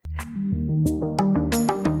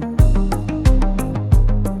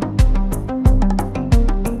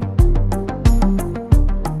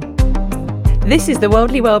This is the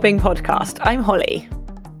Worldly Wellbeing Podcast. I'm Holly.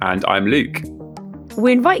 And I'm Luke.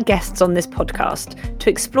 We invite guests on this podcast to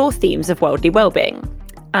explore themes of worldly wellbeing.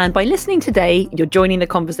 And by listening today, you're joining the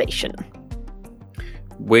conversation.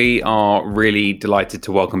 We are really delighted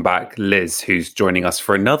to welcome back Liz, who's joining us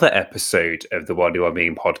for another episode of the Worldly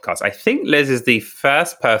Wellbeing Podcast. I think Liz is the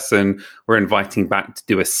first person we're inviting back to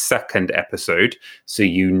do a second episode, so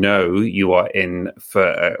you know you are in for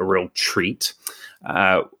a real treat.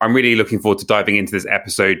 I'm really looking forward to diving into this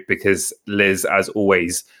episode because Liz, as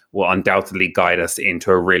always, will undoubtedly guide us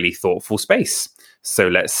into a really thoughtful space. So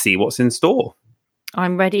let's see what's in store.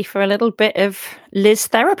 I'm ready for a little bit of Liz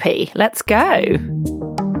therapy. Let's go.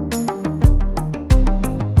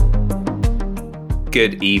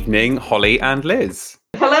 Good evening, Holly and Liz.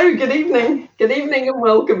 Hello, good evening. Good evening and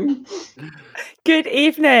welcome. Good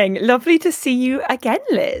evening. Lovely to see you again,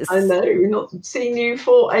 Liz. I know, not seen you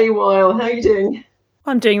for a while. How are you doing?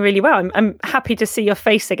 I'm doing really well. I'm happy to see your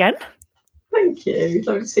face again. Thank you.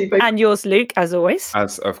 Love to see both. And yours, Luke, as always.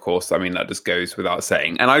 As of course, I mean, that just goes without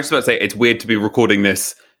saying. And I was about to say, it's weird to be recording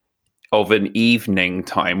this of an evening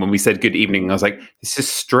time. When we said good evening, I was like, this is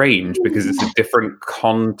strange because it's a different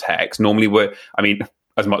context. Normally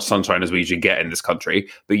as much sunshine as we usually get in this country,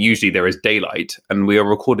 but usually there is daylight, and we are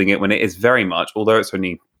recording it when it is very much, although it's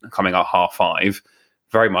only coming out 5:30,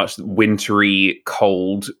 very much wintry,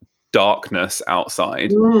 cold darkness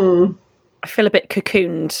outside. I feel a bit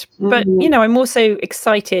cocooned, but I'm also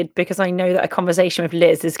excited because I know that a conversation with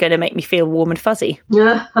Liz is going to make me feel warm and fuzzy.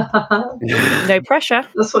 Yeah. No pressure.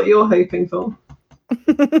 That's what you're hoping for.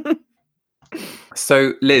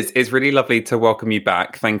 So, Liz, it's really lovely to welcome you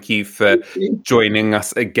back. Thank you for joining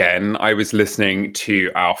us again. I was listening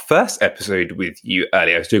to our first episode with you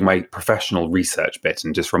earlier. I was doing my professional research bit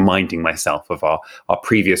and just reminding myself of our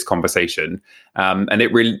previous conversation. And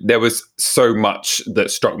there was so much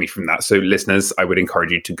that struck me from that. So, listeners, I would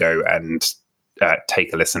encourage you to go and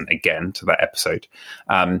take a listen again to that episode.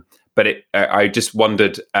 But I just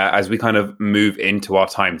wondered, as we kind of move into our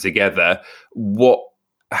time together, what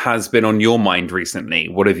has been on your mind recently?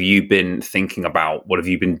 What have you been thinking about? What have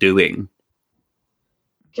you been doing?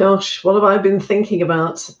 Gosh, what have I been thinking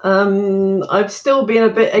about? I've still been a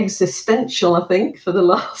bit existential, I think, for the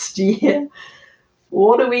last year.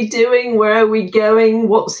 What are we doing? Where are we going?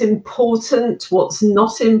 What's important? What's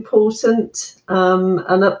not important?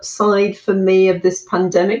 An upside for me of this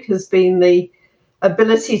pandemic has been the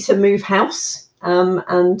ability to move house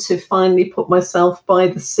and to finally put myself by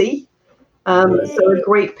the sea. So a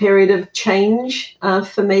great period of change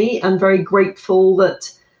for me. I'm very grateful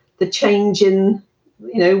that the change in,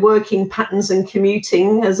 working patterns and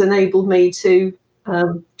commuting has enabled me to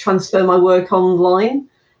transfer my work online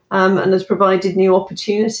and has provided new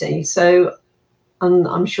opportunity. So, and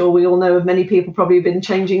I'm sure we all know of many people probably have been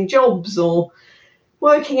changing jobs or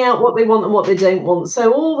working out what they want and what they don't want.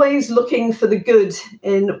 So always looking for the good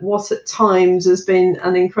in what at times has been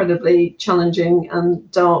an incredibly challenging and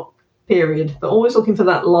dark period, but always looking for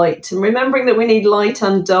that light and remembering that we need light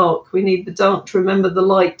and dark. We need the dark to remember the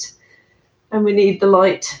light, and we need the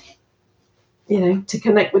light, to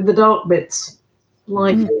connect with the dark bits.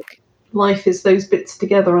 Life is those bits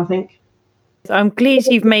together, I think. I'm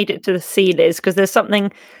pleased you've made it to the sea, Liz, because there's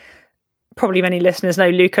something probably many listeners know.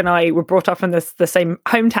 Luke and I were brought up in the same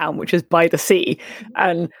hometown, which is by the sea,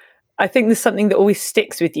 and I think there's something that always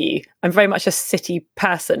sticks with you. I'm very much a city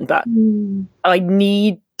person, but I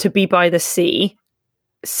need to be by the sea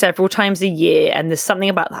several times a year, and there's something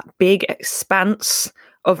about that big expanse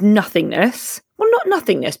of nothingness. Well, not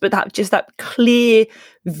nothingness, but that clear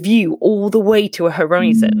view all the way to a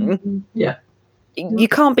horizon. Yeah, you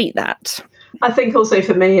can't beat that. I think also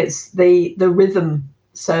for me it's the rhythm.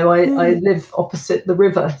 So I live opposite the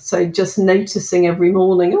river, so just noticing every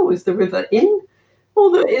morning, is the river in?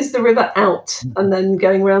 Or is the river out? And then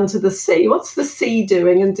going round to the sea. What's the sea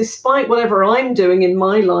doing? And despite whatever I'm doing in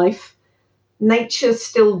my life, nature's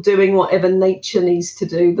still doing whatever nature needs to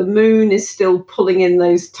do. The moon is still pulling in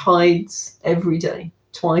those tides every day,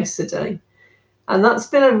 twice a day. And that's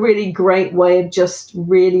been a really great way of just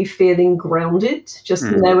really feeling grounded, just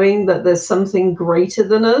knowing that there's something greater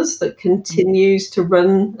than us that continues to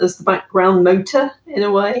run as the background motor in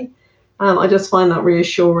a way. I just find that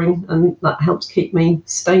reassuring, and that helps keep me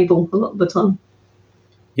stable a lot of the time.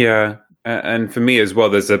 Yeah, and for me as well,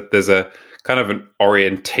 there's a kind of an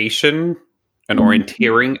orientation, an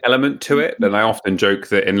orienteering element to it. And I often joke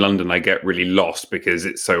that in London I get really lost because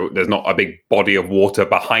there's not a big body of water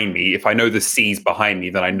behind me. If I know the sea's behind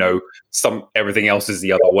me, then I know everything else is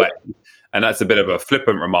the other way. And that's a bit of a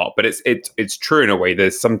flippant remark, but it's true in a way.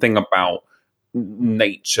 There's something about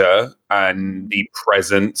nature and the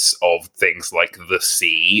presence of things like the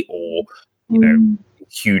sea, or you know,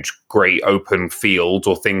 huge great open fields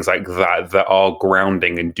or things like that are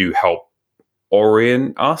grounding and do help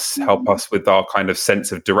orient us, help us with our kind of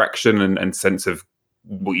sense of direction and sense of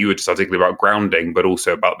what you were just articulating about grounding, but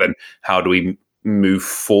also about then how do we move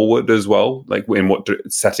forward as well, like in what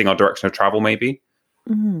setting our direction of travel maybe.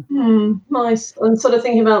 Nice. And sort of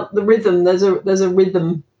thinking about the rhythm, there's a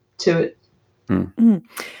rhythm to it. And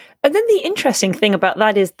then the interesting thing about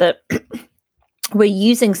that is that we're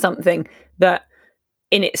using something that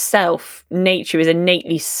in itself, nature is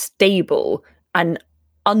innately stable and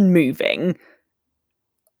unmoving,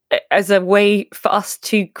 as a way for us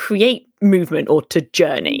to create movement or to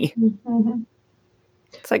journey.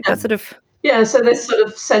 It's like that sort of... Yeah, so this sort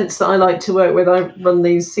of sense that I like to work with, I run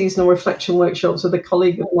these seasonal reflection workshops with a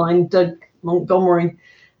colleague of mine, Doug Montgomery.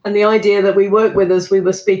 And the idea that we work with, as we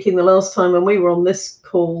were speaking the last time when we were on this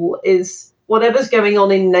call, is whatever's going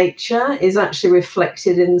on in nature is actually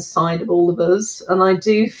reflected inside of all of us. And I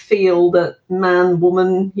do feel that man,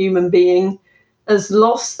 woman, human being has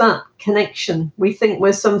lost that connection. We think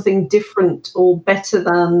we're something different or better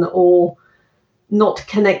than or not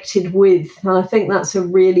connected with. And I think that's a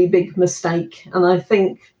really big mistake. And I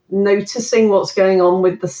think noticing what's going on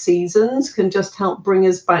with the seasons can just help bring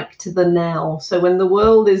us back to the now. So when the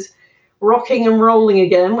world is rocking and rolling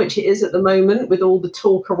again, which it is at the moment with all the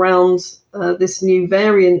talk around this new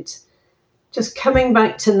variant, just coming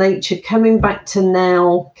back to nature, coming back to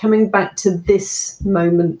now, coming back to this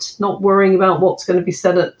moment, not worrying about what's going to be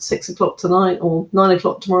said at 6 o'clock tonight or 9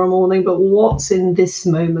 o'clock tomorrow morning, but what's in this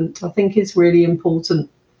moment, I think is really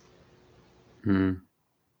important.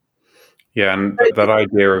 Yeah, and that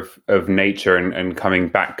idea of nature and coming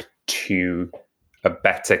back to a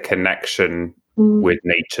better connection with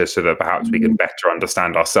nature so that perhaps we can better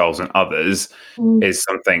understand ourselves and others is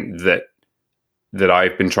something that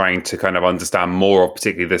I've been trying to kind of understand more of,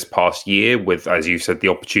 particularly this past year with, as you said, the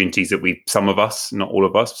opportunities that some of us, not all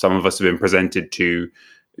of us, some of us have been presented to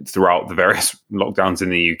throughout the various lockdowns in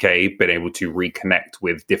the UK, been able to reconnect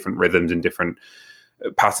with different rhythms and different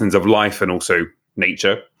patterns of life and also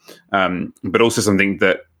nature. But also something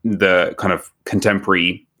that the kind of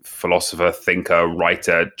contemporary philosopher, thinker,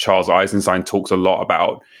 writer, Charles Eisenstein talks a lot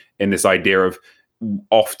about in this idea of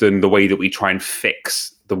often the way that we try and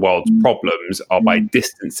fix the world's problems are by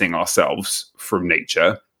distancing ourselves from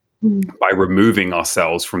nature, by removing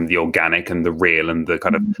ourselves from the organic and the real and the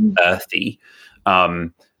kind of earthy.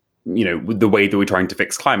 The way that we're trying to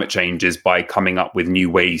fix climate change is by coming up with new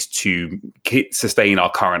ways to sustain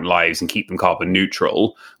our current lives and keep them carbon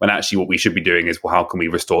neutral, when actually what we should be doing is, well, how can we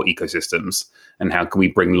restore ecosystems and how can we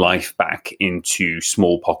bring life back into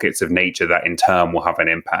small pockets of nature that in turn will have an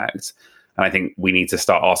impact? And I think we need to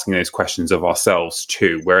start asking those questions of ourselves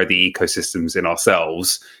too. Where are the ecosystems in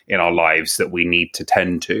ourselves, in our lives, that we need to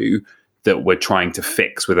tend to, that we're trying to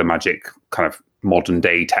fix with a magic kind of modern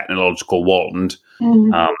day technological wand,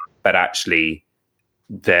 but actually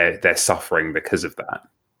they're suffering because of that?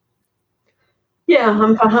 Yeah,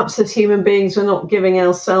 and perhaps as human beings, we're not giving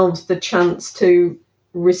ourselves the chance to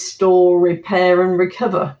restore, repair, and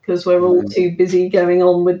recover because we're all too busy going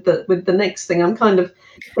on with the next thing. I'm kind of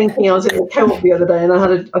thinking, I was in the co-op the other day, and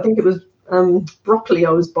I think it was broccoli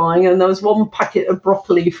I was buying, and there was one packet of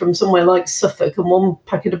broccoli from somewhere like Suffolk and one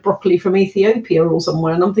packet of broccoli from Ethiopia or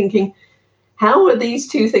somewhere, and I'm thinking, how are these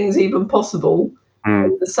two things even possible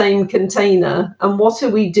in the same container? And what are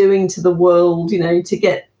we doing to the world, to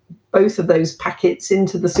get both of those packets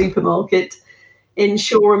into the supermarket in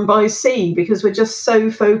shore and by sea? Because we're just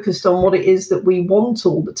so focused on what it is that we want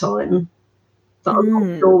all the time that I'm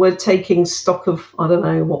not sure we're taking stock of, I don't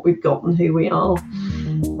know, what we've got and who we are.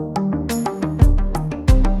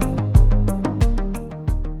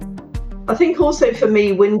 I think also for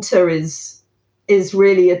me, winter is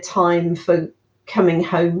really a time for coming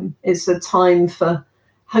home. It's a time for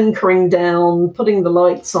hunkering down, putting the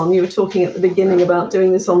lights on. You were talking at the beginning about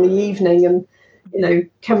doing this on the evening and,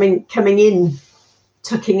 coming in,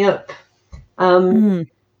 tucking up.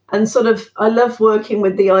 And sort of, I love working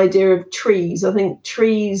with the idea of trees. I think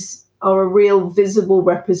trees are a real visible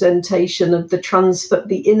representation of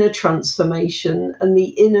the inner transformation and the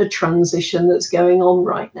inner transition that's going on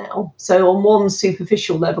right now. So on one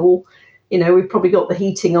superficial level, we've probably got the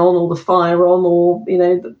heating on or the fire on, or,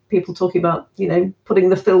 the people talking about, putting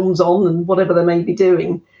the films on and whatever they may be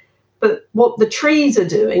doing. But what the trees are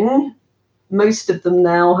doing, most of them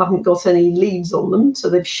now haven't got any leaves on them, so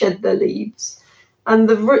they've shed their leaves. And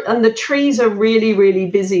the trees are really, really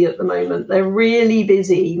busy at the moment. They're really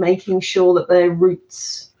busy making sure that their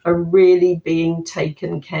roots are really being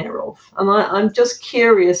taken care of. And I'm just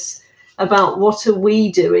curious about what are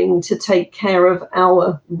we doing to take care of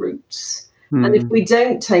our roots. And if we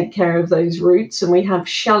don't take care of those roots and we have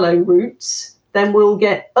shallow roots, then we'll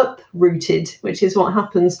get uprooted, which is what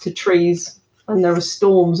happens to trees when there are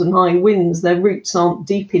storms and high winds. Their roots aren't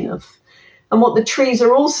deep enough. And what the trees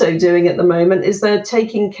are also doing at the moment is they're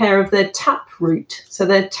taking care of their tap root. So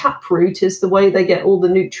their tap root is the way they get all the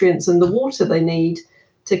nutrients and the water they need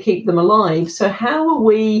to keep them alive. So how are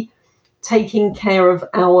we taking care of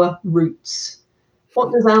our roots?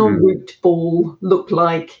 What does our root ball look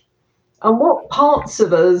like? And what parts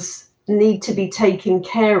of us need to be taken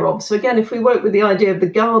care of? So again, if we work with the idea of the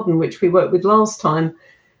garden, which we worked with last time,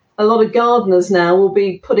 a lot of gardeners now will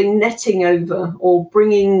be putting netting over or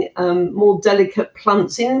bringing more delicate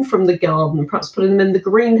plants in from the garden, perhaps putting them in the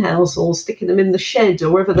greenhouse or sticking them in the shed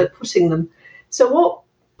or wherever they're putting them. So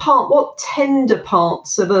what tender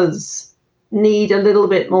parts of us need a little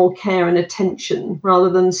bit more care and attention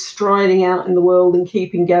rather than striding out in the world and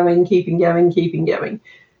keeping going?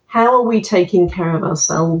 How are we taking care of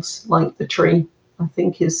ourselves like the tree? I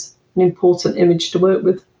think is an important image to work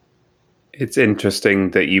with. It's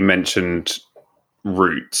interesting that you mentioned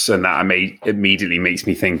roots, and that immediately makes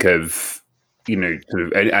me think of,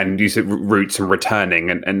 and you said roots and returning,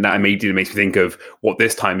 and that immediately makes me think of what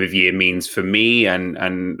this time of year means for me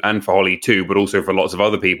and for Holly too, but also for lots of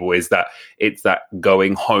other people, is that it's that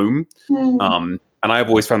going home. And I've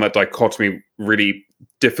always found that dichotomy really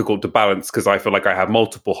difficult to balance because I feel like I have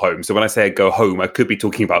multiple homes. So when I say I go home, I could be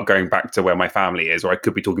talking about going back to where my family is, or I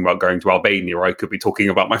could be talking about going to Albania, or I could be talking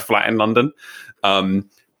about my flat in London.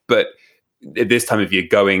 But at this time of year,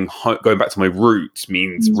 going back to my roots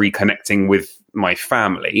means reconnecting with my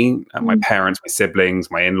family, my parents, my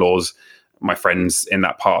siblings, my in-laws, my friends in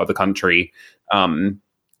that part of the country.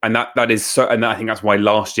 And that is so, and I think that's why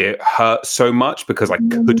last year hurt so much, because I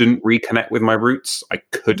couldn't reconnect with my roots. I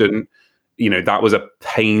couldn't, that was a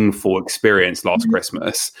painful experience last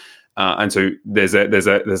Christmas. And so there's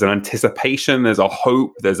an anticipation, there's a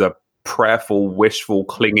hope, there's a prayerful, wishful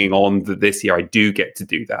clinging on that this year I do get to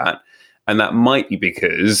do that. And that might be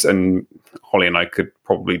because, and Holly and I could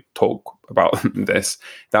probably talk about this,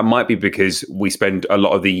 that might be because we spend a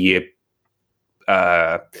lot of the year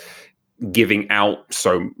giving out,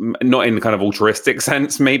 so not in the kind of altruistic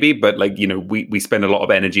sense maybe, but we spend a lot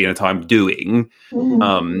of energy and time doing,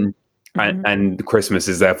 and Christmas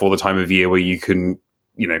is therefore the time of year where you can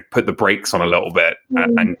put the brakes on a little bit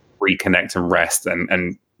and reconnect and rest,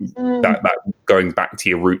 and that going back to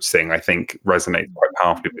your roots thing I think resonates quite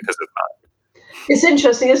powerfully because of that. It's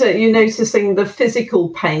interesting, isn't it? You're noticing the physical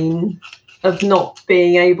pain of not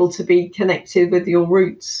being able to be connected with your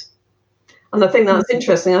roots. And I think that's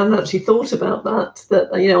interesting. I hadn't actually thought about that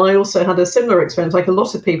I also had a similar experience, like a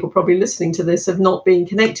lot of people probably listening to this, of not being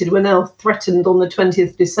connected. We're now threatened on the 20th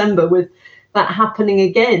of December with that happening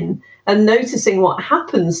again, and noticing what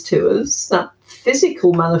happens to us, that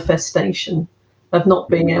physical manifestation of not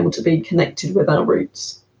being able to be connected with our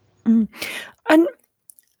roots. And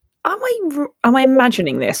am I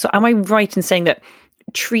imagining this? Am I right in saying that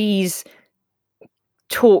trees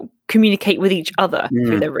communicate with each other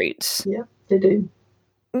through their roots? Yeah, they do.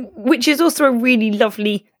 Which is also a really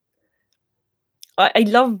lovely. I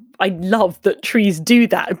love that trees do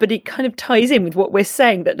that, but it kind of ties in with what we're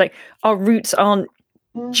saying, that our roots aren't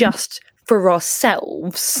just for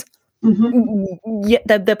ourselves. Yet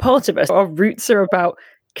they're part of us. Our roots are about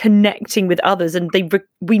connecting with others, and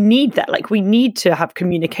we need that. We need to have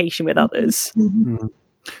communication with others.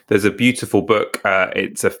 There's a beautiful book.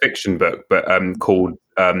 It's a fiction book, but called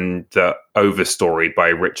The Overstory by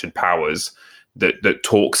Richard Powers, that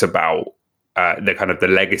talks about the kind of the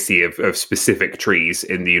legacy of specific trees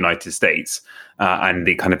in the United States, and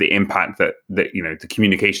the kind of the impact that the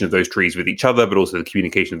communication of those trees with each other, but also the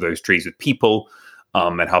communication of those trees with people,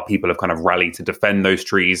 and how people have kind of rallied to defend those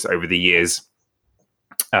trees over the years.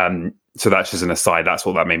 So that's just an aside. That's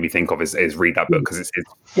what that made me think of, is read that book, because it's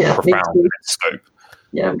profound in its scope.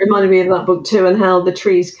 Yeah, it reminded me of that book too, and how the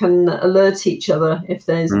trees can alert each other if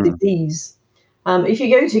there's disease. If you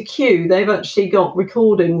go to Kew, they've actually got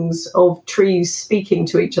recordings of trees speaking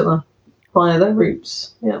to each other via their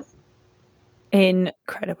roots. Yeah,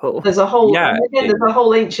 incredible. There's a whole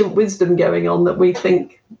ancient wisdom going on that we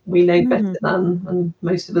think we know better than, and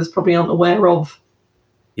most of us probably aren't aware of.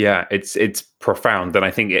 Yeah, it's profound. And I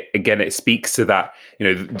think it speaks to that,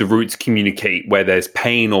 the roots communicate where there's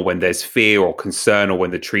pain, or when there's fear or concern, or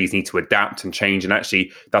when the trees need to adapt and change. And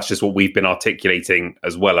actually, that's just what we've been articulating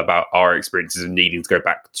as well about our experiences of needing to go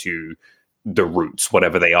back to the roots,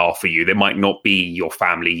 whatever they are for you. They might not be your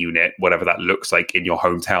family unit, whatever that looks like in your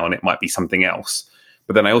hometown. It might be something else.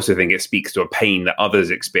 But then I also think it speaks to a pain that others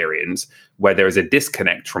experience where there is a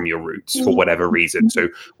disconnect from your roots for whatever reason. So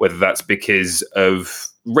whether that's because of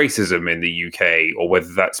racism in the UK, or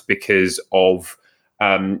whether that's because of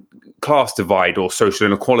class divide or social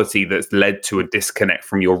inequality that's led to a disconnect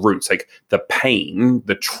from your roots, like the pain,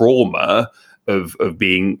 the trauma of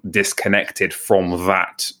being disconnected from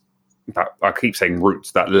that I keep saying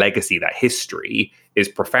roots, that legacy, that history is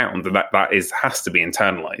profound, and that has to be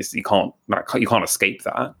internalized. You can't escape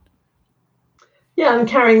that. Yeah, and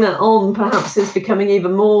carrying that on perhaps is becoming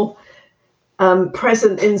even more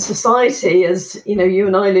present in society, as you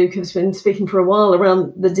and I, Luke, have been speaking for a while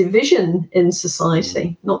around the division in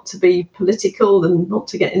society. Not to be political and not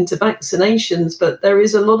to get into vaccinations, but there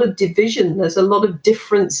is a lot of division. There's a lot of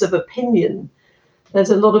difference of opinion. There's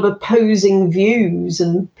a lot of opposing views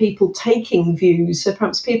and people taking views. So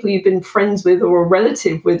perhaps people you've been friends with or a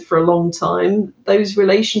relative with for a long time, those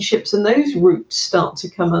relationships and those roots start to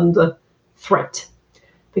come under threat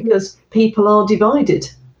because people are divided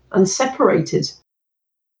and separated.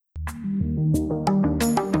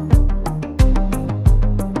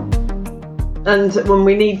 And when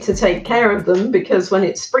we need to take care of them, because when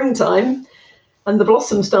it's springtime and the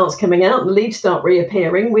blossom starts coming out and the leaves start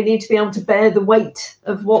reappearing, we need to be able to bear the weight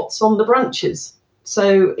of what's on the branches.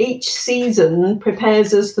 So each season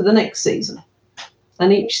prepares us for the next season.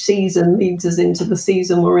 And each season leads us into the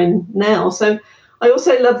season we're in now. So I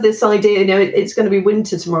also love this idea, it's going to be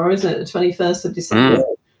winter tomorrow, isn't it? The 21st of December.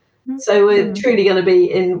 So we're truly going to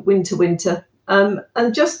be in winter.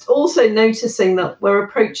 And just also noticing that we're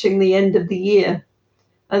approaching the end of the year.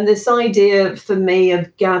 And this idea for me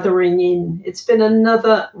of gathering in, it's been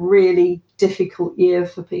another really difficult year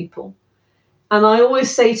for people. And I always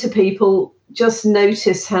say to people, just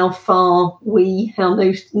notice how far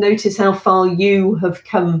notice how far you have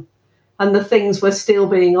come and the things we're still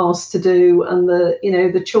being asked to do and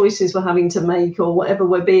the choices we're having to make or whatever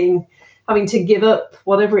we're having to give up,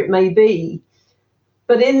 whatever it may be.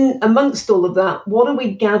 But in amongst all of that, what are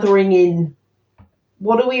we gathering in?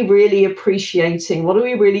 What are we really appreciating? What are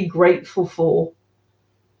we really grateful for?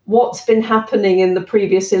 What's been happening in the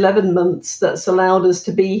previous 11 months that's allowed us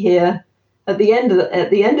to be here at the end of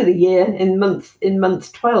the year in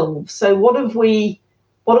month 12? So what are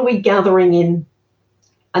we gathering in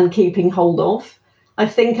and keeping hold of? I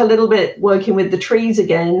think a little bit working with the trees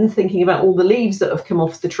again, thinking about all the leaves that have come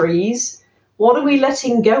off the trees. What are we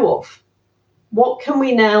letting go of? What can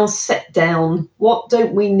we now set down? What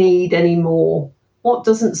don't we need anymore? What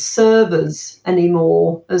doesn't serve us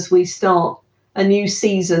anymore as we start a new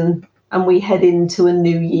season and we head into a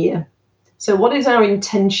new year? So what is our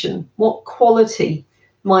intention? What quality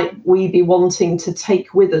might we be wanting to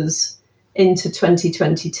take with us into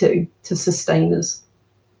 2022 to sustain us?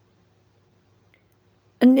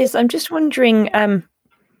 And Liz, I'm just wondering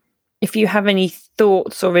if you have any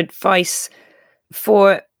thoughts or advice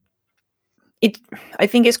for it. I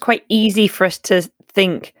think it's quite easy for us to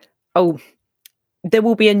think, there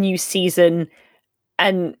will be a new season.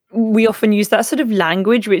 And we often use that sort of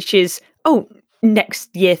language, which is,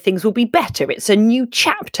 next year things will be better. It's a new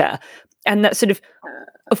chapter. And that sort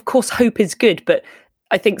of course, hope is good. But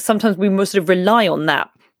I think sometimes we must sort of rely on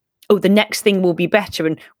that. The next thing will be better.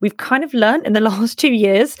 And we've kind of learned in the last 2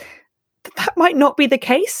 years that might not be the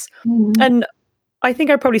case. Mm-hmm. And I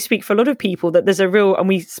think I probably speak for a lot of people that there's a real, and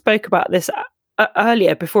we spoke about this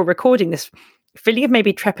earlier before recording, this feeling of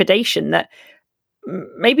maybe trepidation that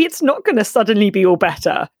maybe it's not going to suddenly be all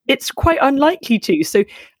better. It's quite unlikely to. So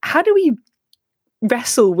how do we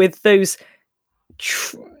wrestle with those?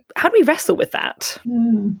 How do we wrestle with that?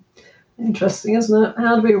 Interesting, isn't it?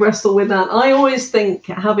 How do we wrestle with that? I always think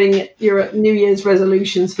having your New Year's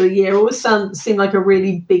resolutions for the year always seem like a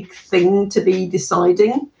really big thing to be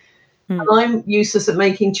deciding. And I'm useless at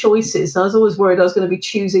making choices. I was always worried I was going to be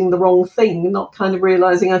choosing the wrong thing, not kind of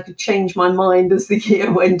realizing I could change my mind as the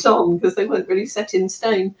year went on because they weren't really set in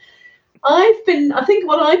stone. I think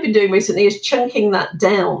what I've been doing recently is chunking that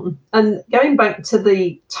down and going back to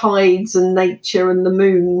the tides and nature and the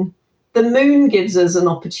moon. The moon gives us an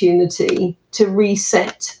opportunity to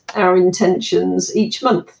reset our intentions each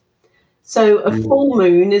month. So a full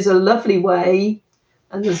moon is a lovely way.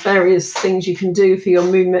 And there's various things you can do for your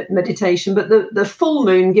moon meditation. But the full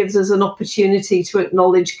moon gives us an opportunity to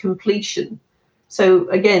acknowledge completion. So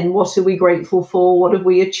again, what are we grateful for? What have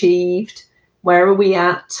we achieved? Where are we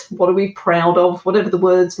at? What are we proud of? Whatever the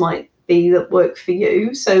words might be that work for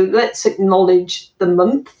you. So let's acknowledge the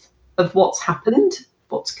month of what's happened,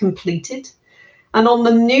 what's completed. And on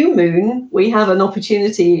the new moon, we have an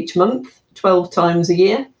opportunity each month 12 times a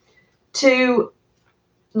year, to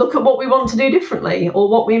look at what we want to do differently, or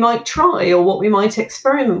what we might try, or what we might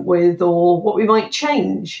experiment with, or what we might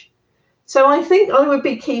change. So I think I would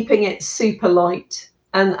be keeping it super light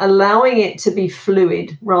and allowing it to be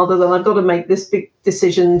fluid, rather than I've got to make this big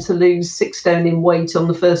decision to lose 6 stone in weight on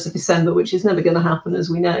the 1st of December, which is never going to happen, as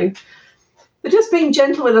we know. But just being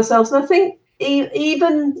gentle with ourselves. And I think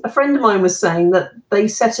even a friend of mine was saying that they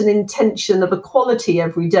set an intention of equality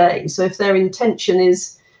every day. So if their intention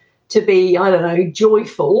is to be, I don't know,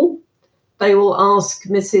 joyful, they will ask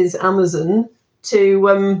Mrs. Amazon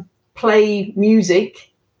to play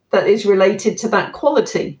music that is related to that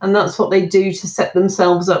quality. And that's what they do to set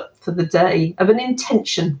themselves up for the day, of an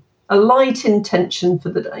intention, a light intention for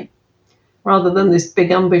the day, rather than this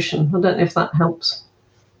big ambition. I don't know if that helps.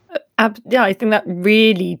 Yeah, I think that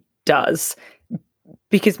really does,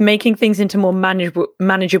 because making things into more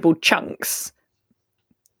manageable chunks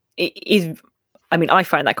is, I mean, I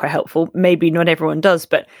find that quite helpful. Maybe not everyone does,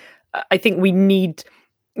 but I think we need,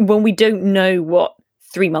 when we don't know what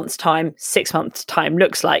 3 months' time, 6 months' time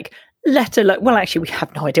looks like, let alone, well, actually, we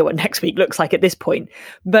have no idea what next week looks like at this point.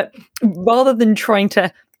 But rather than trying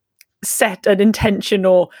to set an intention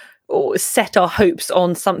or set our hopes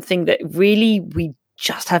on something that really we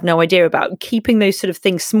just have no idea about, keeping those sort of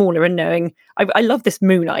things smaller and knowing, I love this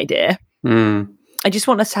moon idea. I just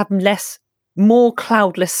want us to have more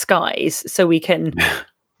cloudless skies so we can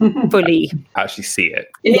fully actually see it.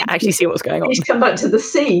 Yeah, actually see what's going on. You should come back to the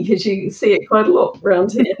sea, because you see it quite a lot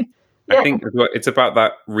around here. I think it's about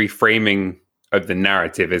that reframing of the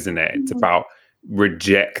narrative, isn't it? It's about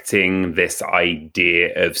rejecting this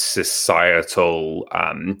idea of societal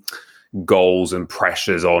goals and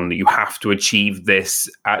pressures on, you have to achieve this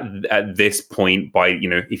at this point by,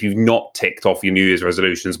 if you've not ticked off your New Year's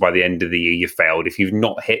resolutions by the end of the year, you failed. If you've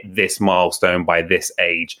not hit this milestone by this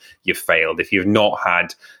age, you failed. If you've not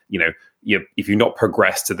had, if you've not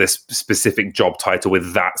progressed to this specific job title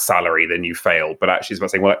with that salary, then you failed. But actually it's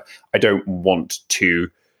about saying, well, I don't want to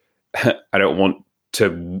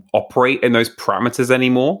operate in those parameters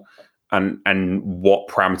anymore. And what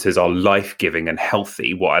parameters are life-giving and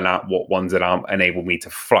healthy, what ones that enable me to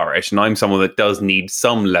flourish. And I'm someone that does need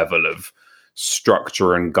some level of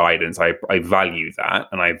structure and guidance. I value that,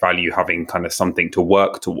 and I value having kind of something to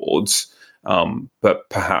work towards, but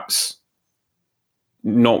perhaps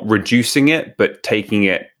not reducing it, but taking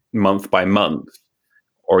it month by month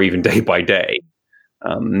or even day by day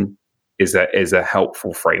is a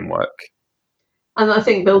helpful framework. And I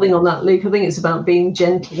think, building on that, Luke, I think it's about being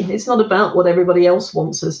gentle. It's not about what everybody else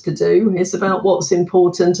wants us to do. It's about what's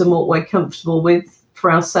important and what we're comfortable with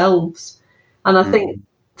for ourselves. And I think,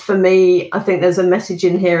 for me, I think there's a message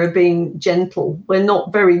in here of being gentle. We're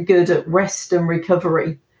not very good at rest and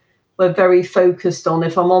recovery. We're very focused on,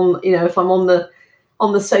 if I'm on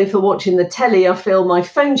the sofa watching the telly, I feel my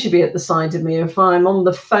phone should be at the side of me. If I'm on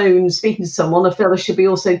the phone speaking to someone, I feel I should be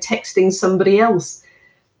also texting somebody else.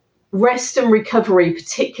 Rest and recovery,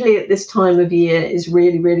 particularly at this time of year, is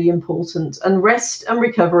really, really important. And rest and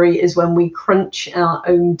recovery is when we crunch our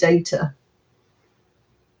own data.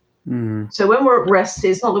 So when we're at rest,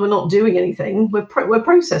 it's not that we're not doing anything, we're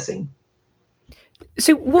processing.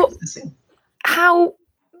 So how,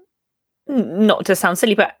 not to sound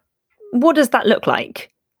silly, but what does that look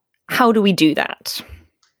like? How do we do that?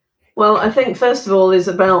 Well, I think first of all is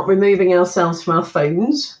about removing ourselves from our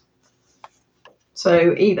phones.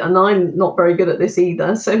 So and I'm not very good at this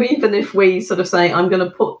either. So even if we sort of say, I'm going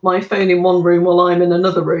to put my phone in one room while I'm in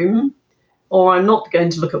another room, or I'm not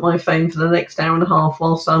going to look at my phone for the next hour and a half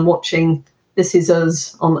whilst I'm watching This Is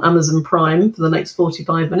Us on Amazon Prime for the next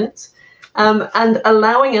 45 minutes, and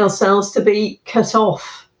allowing ourselves to be cut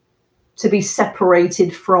off, to be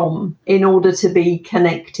separated from, in order to be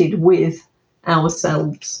connected with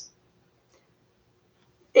ourselves.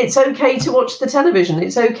 It's okay to watch the television.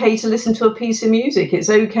 It's okay to listen to a piece of music. It's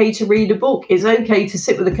okay to read a book. It's okay to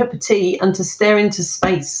sit with a cup of tea and to stare into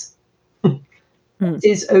space. It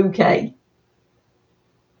is okay.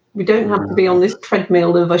 We don't have to be on this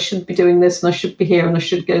treadmill of I should be doing this and I should be here and I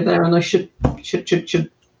should go there and I should.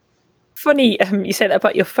 Funny you say that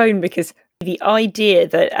about your phone, because the idea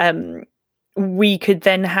that we could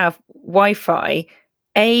then have Wi-Fi,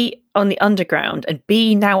 A, on the underground, and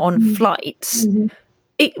B, now on flights.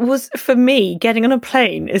 It was, for me, getting on a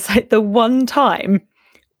plane is like the one time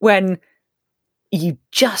when you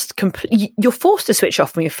just you're forced to switch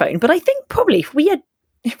off from your phone. But I think probably if we're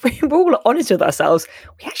all honest with ourselves,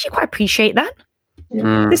 we actually quite appreciate that.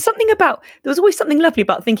 There was always something lovely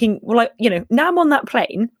about thinking, well, now I'm on that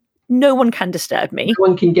plane, no one can disturb me. No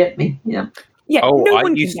one can get me. Yeah. I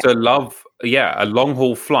used to love a long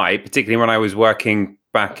haul flight, particularly when I was working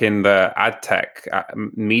back in the ad tech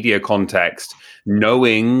media context,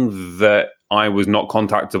 knowing that I was not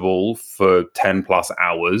contactable for 10 plus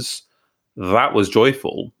hours, that was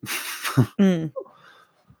joyful.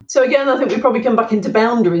 So again, I think we probably come back into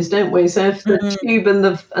boundaries, don't we? So if the tube and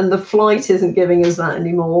the flight isn't giving us that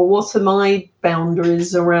anymore, what are my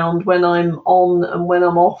boundaries around when I'm on and when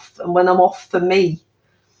I'm off, and when I'm off for me?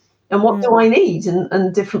 And what do I need?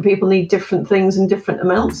 And different people need different things and different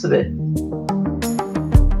amounts of it.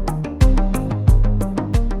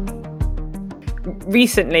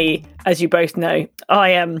 Recently, as you both know,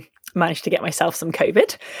 I managed to get myself some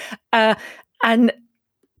COVID. And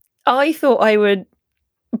I thought I would...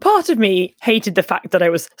 Part of me hated the fact that I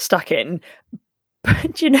was stuck in.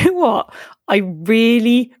 But you know what? I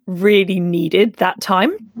really, really needed that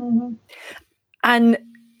time. Mm-hmm. And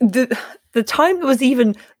the time that was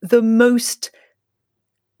even the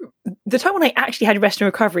time when I actually had rest and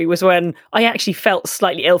recovery was when I actually felt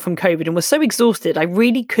slightly ill from COVID and was so exhausted I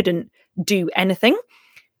really couldn't do anything.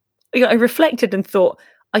 I reflected and thought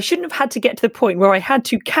I shouldn't have had to get to the point where I had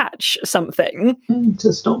to catch something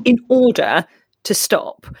to stop in order to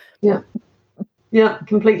stop. Yeah,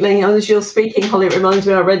 completely. And as you're speaking, Holly, it reminds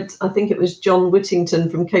me, I think it was John Whittington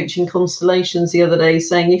from Coaching Constellations the other day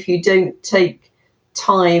saying, if you don't take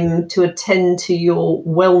time to attend to your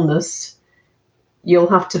wellness, you'll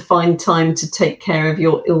have to find time to take care of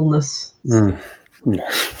your illness. And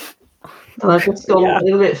I've just gone a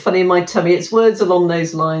little bit funny in my tummy. It's words along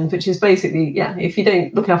those lines, which is basically, if you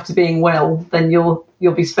don't look after being well, then you'll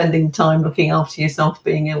be spending time looking after yourself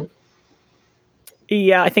being ill.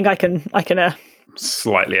 Yeah, I think I can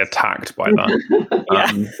slightly attacked by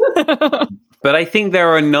that. But I think there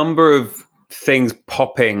are a number of things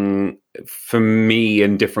popping for me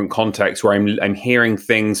in different contexts where I'm hearing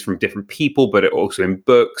things from different people, but also in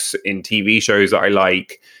books, in TV shows that I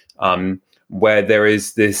like, where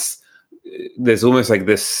there's almost like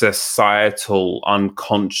this societal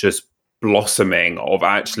unconscious blossoming of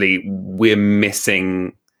actually we're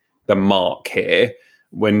missing the mark here.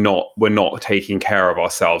 We're not taking care of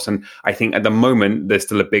ourselves. And I think at the moment, there's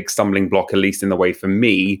still a big stumbling block, at least in the way for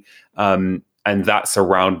me. And that's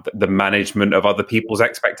around the management of other people's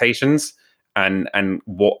expectations and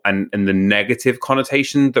the negative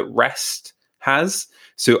connotation that rest has.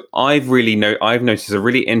 So I've noticed a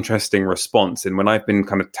really interesting response. And when I've been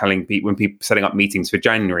kind of telling people, when people setting up meetings for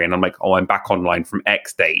January, and I'm like, I'm back online from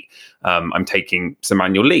X date, I'm taking some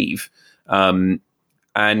annual leave.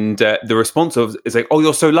 And the response is like, "Oh,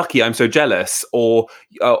 you're so lucky! I'm so jealous," or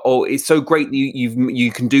 "It's so great that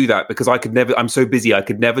you can do that because I could never. I'm so busy, I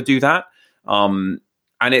could never do that." And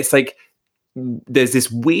it's like there's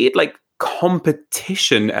this weird like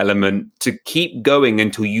competition element to keep going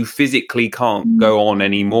until you physically can't go on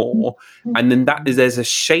anymore, and then there's a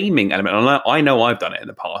shaming element. And I know I've done it in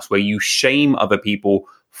the past where you shame other people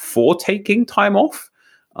for taking time off.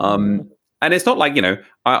 And it's not like,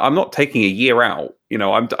 I'm not taking a year out.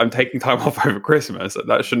 I'm taking time off over Christmas.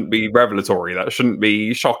 That shouldn't be revelatory. That shouldn't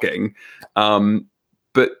be shocking.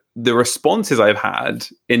 But the responses I've had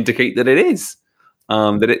indicate that it is.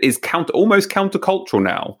 That it is almost countercultural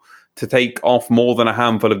now to take off more than a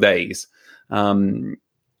handful of days. And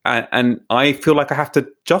I feel like I have to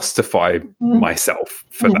justify myself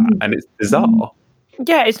for that. And it's bizarre.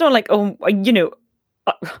 Yeah, it's not like,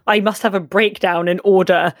 I must have a breakdown in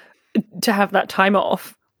order to have that time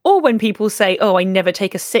off. Or when people say, I never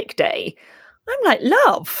take a sick day. I'm like,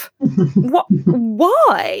 love, what?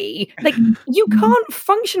 Why? Like, you can't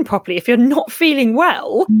function properly if you're not feeling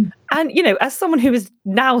well. And, as someone who is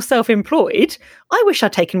now self-employed, I wish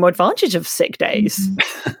I'd taken more advantage of sick days.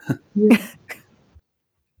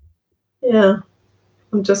 Yeah.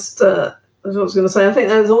 I'm just, as I was going to say, I think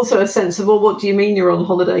there's also a sense of, what do you mean you're on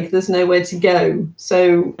holiday? Because there's nowhere to go.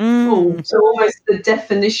 So, so almost the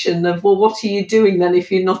definition of, what are you doing then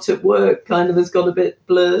if you're not at work kind of has got a bit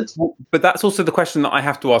blurred. But that's also the question that I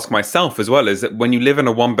have to ask myself as well, is that when you live in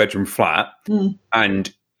a one-bedroom flat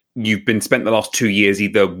and you've been spent the last 2 years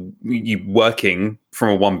either you working from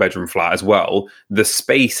a one-bedroom flat as well, the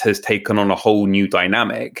space has taken on a whole new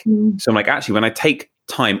dynamic. So I'm like, actually, when I take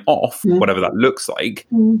time off, whatever that looks like,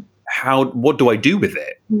 what do I do with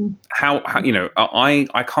it? How I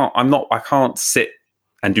can't sit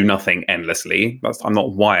and do nothing endlessly. I'm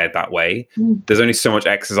not wired that way. There's only so much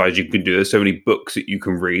exercise you can do. There's so many books that you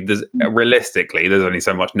can read. Realistically, there's only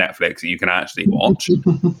so much Netflix that you can actually watch.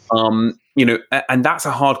 And that's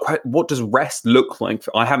a hard question. What does rest look like?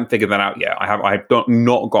 I haven't figured that out yet. I've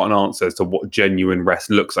not got an answer as to what genuine rest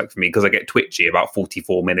looks like for me, because I get twitchy about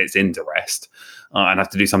 44 minutes into rest and have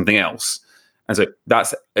to do something else. And so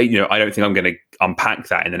that's, I don't think I'm going to unpack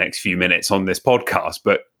that in the next few minutes on this podcast,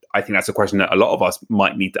 but I think that's a question that a lot of us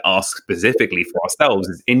might need to ask specifically for ourselves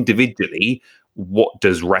is individually, what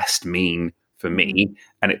does rest mean for me?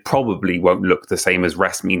 And it probably won't look the same as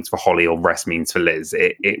rest means for Holly or rest means for Liz.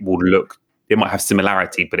 It might have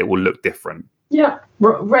similarity, but it will look different. Yeah,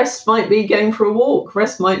 rest might be going for a walk.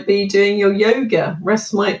 Rest might be doing your yoga.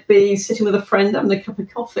 Rest might be sitting with a friend having a cup of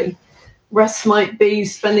coffee. Rest might be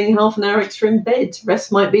spending half an hour extra in bed.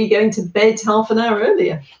 Rest might be going to bed half an hour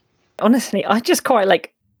earlier. Honestly, I just quite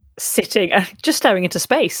like sitting and just staring into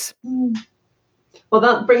space. Well,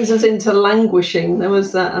 that brings us into languishing. There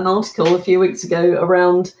was an article a few weeks ago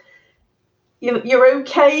around you're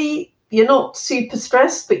okay, you're not super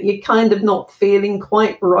stressed, but you're kind of not feeling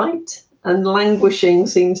quite right. And languishing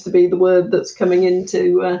seems to be the word that's coming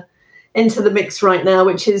into the mix right now,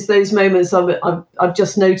 which is those moments I've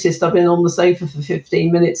just noticed I've been on the sofa for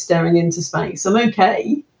 15 minutes staring into space. I'm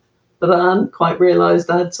okay, but I hadn't quite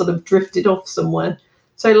realised I'd sort of drifted off somewhere.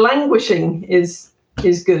 So languishing is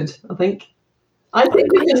good, I think. I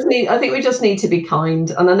think we just need to be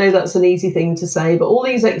kind. And I know that's an easy thing to say, but all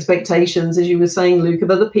these expectations, as you were saying, Luke,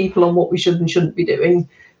 of other people on what we should and shouldn't be doing,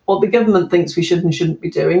 what the government thinks we should and shouldn't be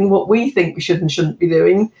doing, what we think we should and shouldn't be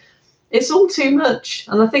doing, it's all too much.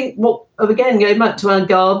 And I think again, going back to our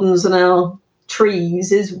gardens and our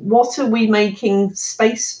trees, is what are we making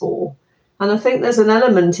space for? And I think there's an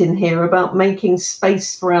element in here about making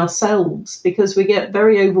space for ourselves, because we get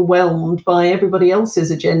very overwhelmed by everybody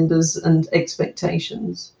else's agendas and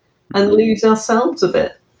expectations and lose ourselves a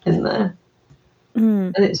bit in there.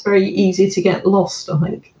 And it's very easy to get lost, I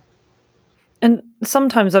think. And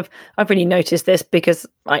sometimes I've really noticed this, because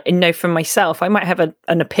I know from myself, I might have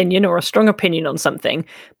an opinion or a strong opinion on something,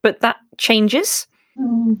 but that changes.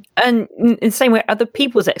 And in the same way, other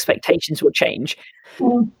people's expectations will change.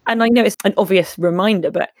 And I know it's an obvious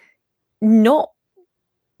reminder, but not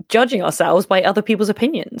judging ourselves by other people's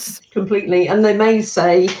opinions. Completely. And they may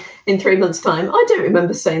say in 3 months' time, I don't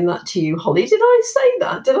remember saying that to you, Holly. Did I say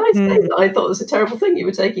that? Did I say that? I thought it was a terrible thing you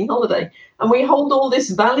were taking holiday. And we hold all this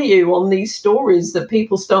value on these stories that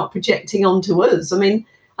people start projecting onto us. I mean,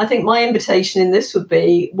 I think my invitation in this would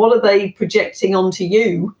be, what are they projecting onto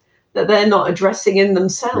you that they're not addressing in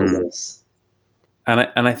themselves? And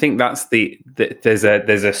I think that's there's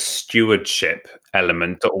a stewardship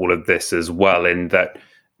element to all of this as well, in that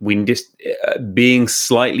we just being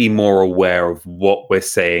slightly more aware of what we're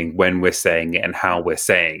saying, when we're saying it, and how we're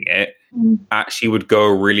saying it actually would go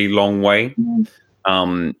a really long way.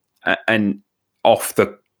 And off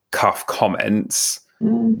the cuff comments,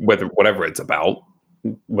 whatever it's about,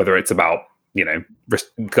 whether it's about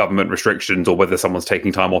government restrictions or whether someone's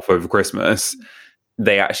taking time off over Christmas,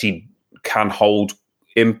 they actually can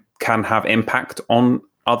have impact on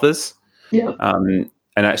others. Yeah.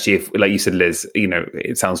 And actually, if, like you said, Liz,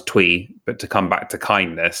 it sounds twee, but to come back to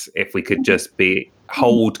kindness, if we could just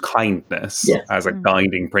hold kindness as a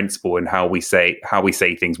guiding principle in how we say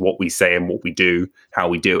things, what we say and what we do, how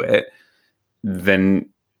we do it, then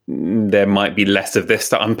there might be less of this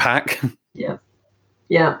to unpack. Yeah.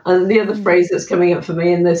 Yeah. And the other phrase that's coming up for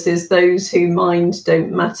me in this is, those who mind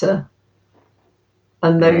don't matter,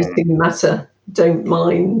 and those who matter don't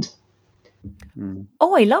mind.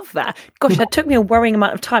 Oh, I love that. Gosh, that took me a worrying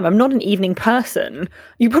amount of time. I'm not an evening person.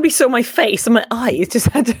 You probably saw my face and my eyes. Just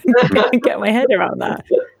had to get my head around that.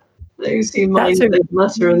 Those who mind don't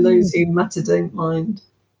matter, and those who matter don't mind.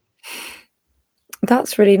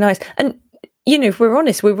 That's really nice. And, if we're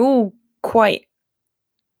honest, we're all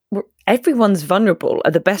everyone's vulnerable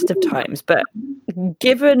at the best of times. But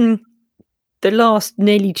given the last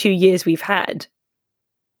nearly 2 years we've had,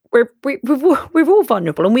 we're all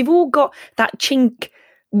vulnerable, and we've all got that chink.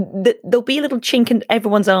 There'll be a little chink in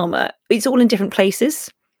everyone's armor. It's all in different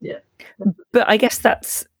places. Yeah. But I guess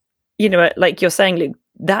that's, like you're saying, Luke,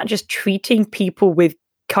 that just treating people with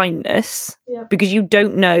kindness, because you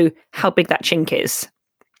don't know how big that chink is,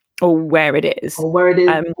 or where it is, or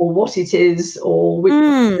what it is, or which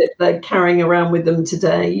that they're carrying around with them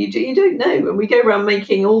today. You don't know, and we go around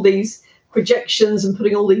making all these projections and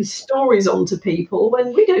putting all these stories onto people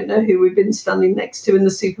when we don't know who we've been standing next to in the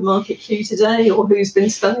supermarket queue today, or who's been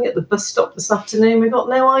standing at the bus stop this afternoon. We've got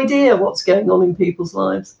no idea what's going on in people's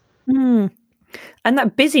lives. And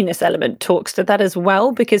that busyness element talks to that as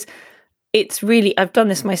well, because it's really, I've done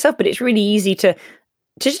this myself, but it's really easy to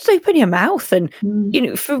just open your mouth and,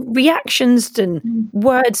 for reactions and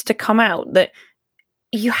words to come out that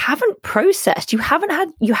you haven't processed. You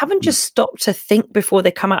haven't just stopped to think before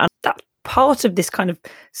they come out. And that part of this kind of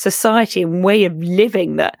society and way of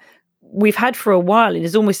living that we've had for a while, it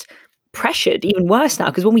is almost pressured even worse now,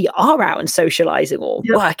 because when we are out and socializing or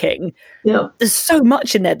working, there's so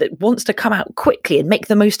much in there that wants to come out quickly and make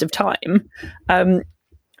the most of time.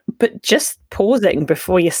 But just pausing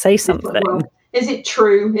before you say something. Well, is it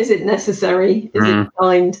true? Is it necessary? Is it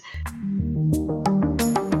kind?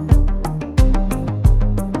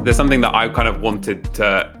 There's something that I kind of wanted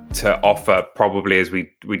to offer probably as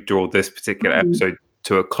we draw this particular episode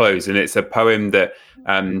to a close. And it's a poem that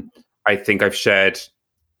I think I've shared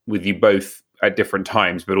with you both at different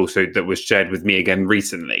times, but also that was shared with me again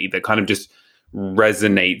recently, that kind of just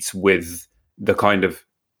resonates with the kind of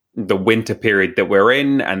the winter period that we're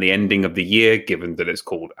in and the ending of the year, given that it's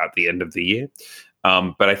called At the End of the Year.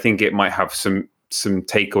 But I think it might have some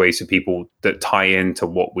takeaways for people that tie into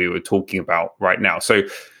what we were talking about right now. So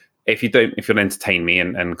if you'll entertain me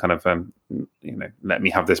and kind of let me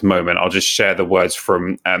have this moment, I'll just share the words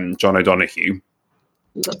from John O'Donoghue,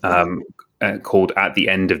 called At the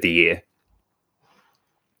End of the Year.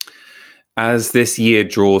 As this year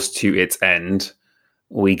draws to its end,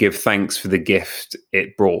 we give thanks for the gift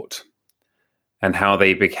it brought, and how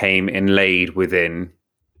they became inlaid within,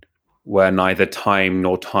 where neither time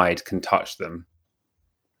nor tide can touch them.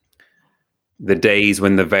 The days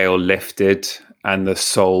when the veil lifted and the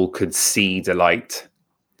soul could see delight,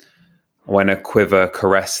 when a quiver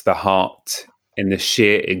caressed the heart in the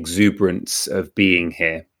sheer exuberance of being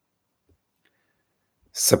here.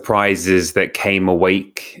 Surprises that came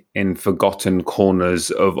awake in forgotten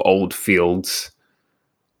corners of old fields,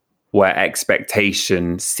 where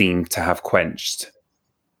expectation seemed to have quenched.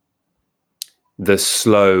 The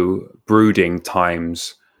slow, brooding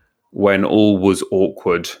times when all was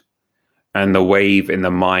awkward, and the wave in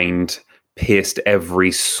the mind pierced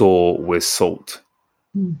every sore with salt.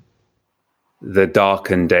 The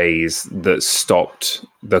darkened days that stopped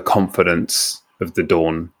the confidence of the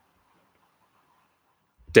dawn.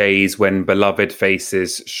 Days when beloved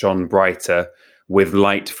faces shone brighter with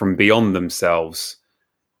light from beyond themselves,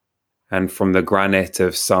 and from the granite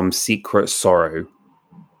of some secret sorrow,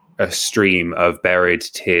 a stream of buried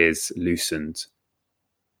tears loosened.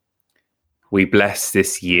 We bless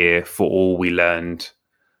this year for all we learned,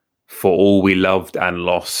 for all we loved and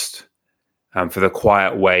lost, and for the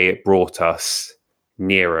quiet way it brought us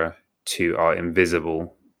nearer to our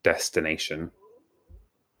invisible destination.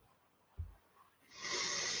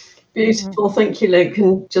 Beautiful. Thank you, Luke.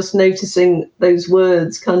 And just noticing those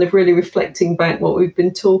words, kind of really reflecting back what we've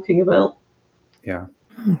been talking about. Yeah.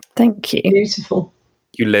 Thank you. Beautiful.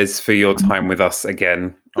 Thank you, Liz, for your time with us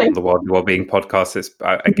again on the World Wellbeing Podcast. It's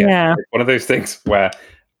one of those things where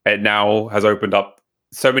it now has opened up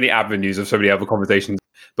so many avenues of so many other conversations,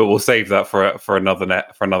 but we'll save that for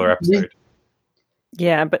another episode.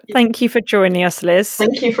 Yeah, but thank you for joining us, Liz.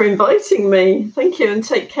 Thank you for inviting me. Thank you, and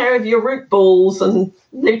take care of your root balls and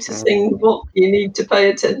noticing what you need to pay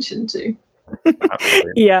attention to.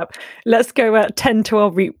 Yeah, let's go tend to our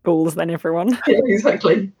root balls then, everyone. Yeah,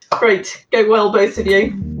 exactly. Great. Go well, both of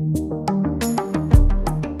you.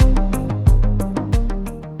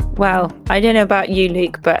 Well, I don't know about you,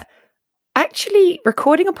 Luke, but actually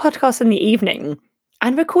recording a podcast in the evening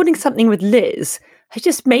and recording something with Liz has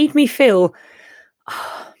just made me feel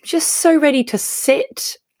just so ready to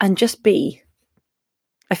sit and just be.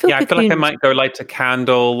 I feel like I might go light a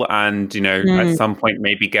candle and, at some point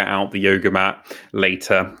maybe get out the yoga mat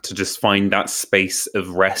later to just find that space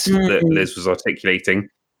of rest that Liz was articulating.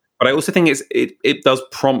 But I also think it does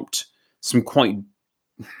prompt some quite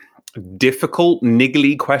difficult,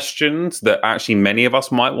 niggly questions that actually many of us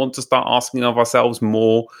might want to start asking of ourselves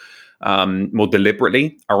more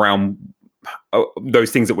deliberately around those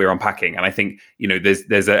things that we're unpacking. And I think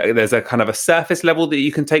there's a kind of a surface level that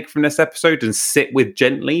you can take from this episode and sit with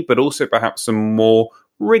gently, but also perhaps some more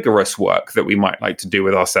rigorous work that we might like to do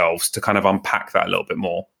with ourselves to kind of unpack that a little bit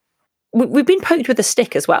more. We've been poked with a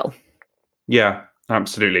stick as well. Yeah,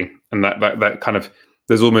 absolutely. And that kind of,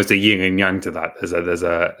 there's almost a yin and yang to that.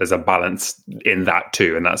 There's a balance in that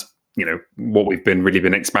too, and that's what we've really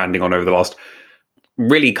been expanding on over the last,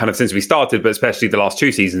 really kind of since we started, but especially the last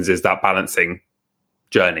 2 seasons, is that balancing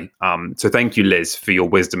journey. So thank you, Liz, for your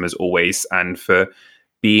wisdom as always, and for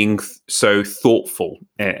being so thoughtful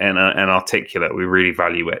and articulate. We really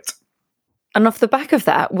value it. And off the back of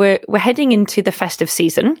that, we're heading into the festive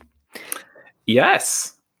season.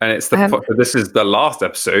 Yes, and it's this is the last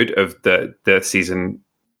episode of the season.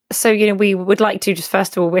 So we would like to just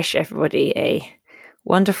first of all wish everybody a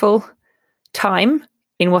wonderful time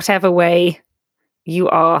in whatever way you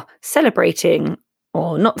are celebrating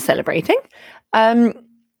or not celebrating. And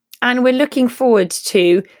we're looking forward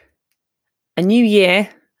to a new year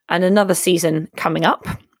and another season coming up.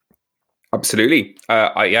 Absolutely.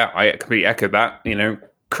 I completely echo that.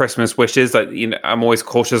 Christmas wishes. I'm always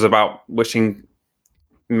cautious about wishing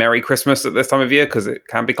Merry Christmas at this time of year because it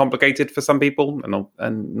can be complicated for some people,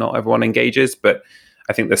 and not everyone engages. But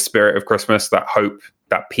I think the spirit of Christmas, that hope,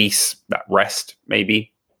 that peace, that rest,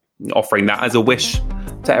 maybe offering that as a wish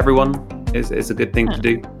to everyone is a good thing to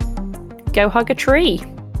do. Go hug a tree.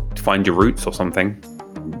 Find your roots or something.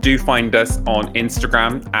 Do find us on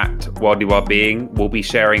Instagram at Wildly Wellbeing. We'll be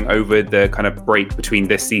sharing over the kind of break between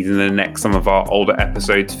this season and the next some of our older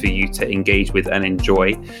episodes for you to engage with and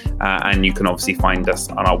enjoy. And you can obviously find us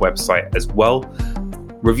on our website as well.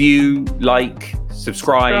 Review, like,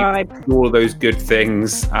 subscribe, all of those good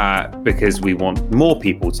things, because we want more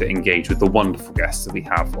people to engage with the wonderful guests that we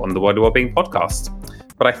have on the Wildly Wellbeing podcast.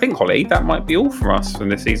 But I think, Holly, that might be all from us from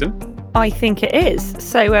this season. I think it is.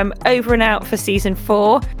 So over and out for season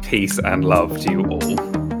 4. Peace and love to you all.